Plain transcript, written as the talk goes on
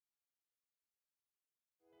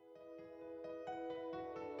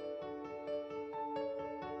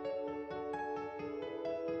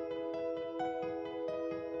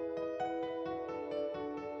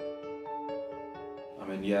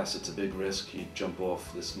And yes, it's a big risk. You jump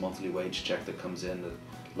off this monthly wage check that comes in that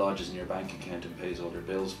lodges in your bank account and pays all your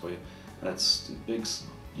bills for you, and it's a big,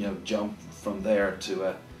 jump from there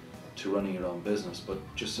to running your own business. But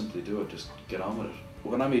just simply do it. Just get on with it.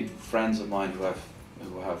 When I meet friends of mine who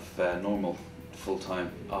have normal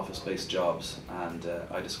full-time office-based jobs, and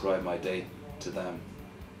I describe my day to them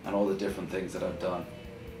and all the different things that I've done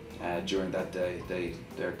during that day,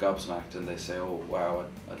 they're gobsmacked and they say, "Oh wow,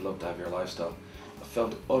 I'd love to have your lifestyle." I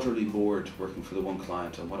felt utterly bored working for the one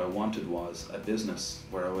client, and what I wanted was a business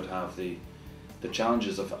where I would have the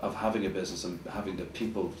challenges of having a business and having the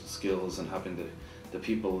people skills and having the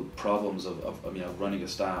people problems of running a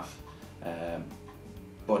staff.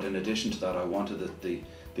 But in addition to that, I wanted the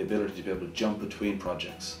ability to be able to jump between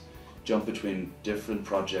projects, jump between different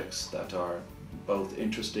projects that are both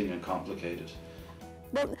interesting and complicated.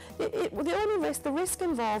 Well, the risk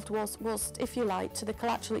involved was, if you like, to the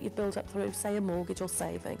collateral that you've built up through, say, a mortgage or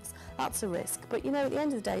savings. That's a risk. But at the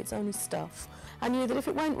end of the day, it's only stuff. I knew that if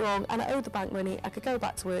it went wrong and I owed the bank money, I could go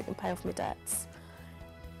back to work and pay off my debts.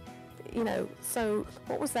 So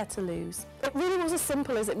what was there to lose? It really was as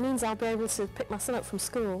simple as it means I'll be able to pick my son up from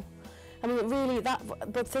school. I mean,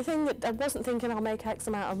 but the thing that I wasn't thinking I'll make X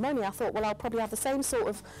amount of money, I thought, well, I'll probably have the same sort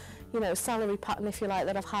of, salary pattern, if you like,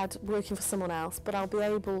 that I've had working for someone else, but I'll be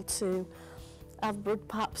able to, I would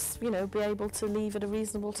perhaps, be able to leave at a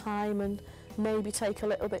reasonable time and maybe take a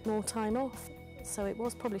little bit more time off. So it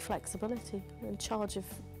was probably flexibility, in charge of,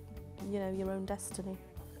 your own destiny.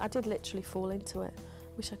 I did literally fall into it.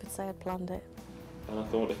 Wish I could say I'd planned it. And I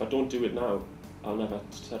thought, if I don't do it now, I'll never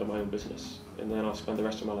set up my own business, and then I'll spend the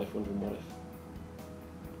rest of my life wondering what if.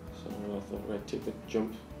 So I thought, right, take the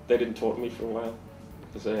jump. They didn't talk to me for a while,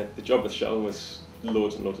 because the job with Shell was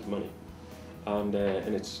loads and loads of money, and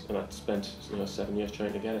I'd spent 7 years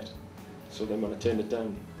trying to get it. So then when I turned it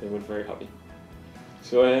down, they weren't very happy.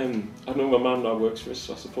 So I know my mum now works for us,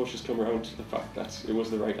 so I suppose she's come around to the fact that it was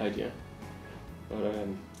the right idea. But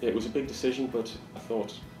it was a big decision, but I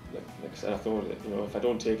thought, like I said, that if I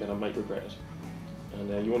don't take it, I might regret it.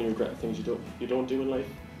 And you only regret the things you don't do in life,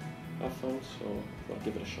 I've found, so I thought I'd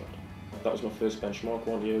give it a shot. That was my first benchmark.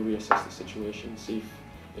 1 year, reassess the situation, see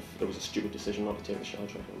if it was a stupid decision not to take the Shell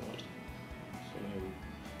job or not. So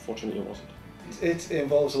fortunately it wasn't. It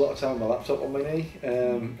involves a lot of time with my laptop on my knee.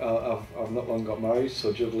 I've not long got married,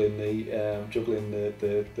 so juggling the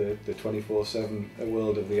 24/7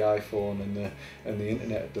 world of the iPhone and the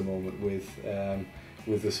internet at the moment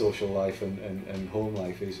with the social life and home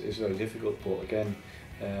life is very difficult. But again,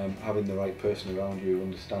 having the right person around you,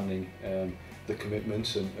 understanding the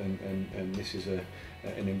commitments, and this is an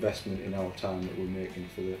investment in our time that we're making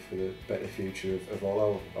for the better future of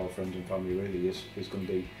all our friends and family, really is going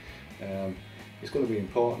to be. It's going to be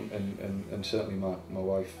important, and certainly my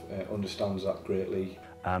wife understands that greatly.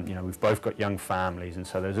 We've both got young families, and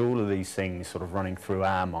so there's all of these things sort of running through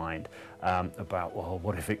our mind about, well,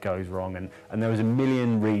 what if it goes wrong? And there was a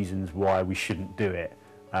million reasons why we shouldn't do it.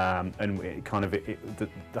 And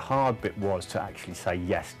the hard bit was to actually say,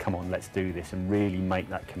 yes, come on, let's do this, and really make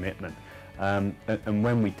that commitment. And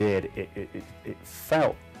when we did, it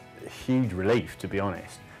felt a huge relief, to be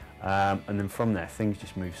honest. And then from there, things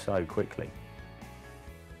just moved so quickly.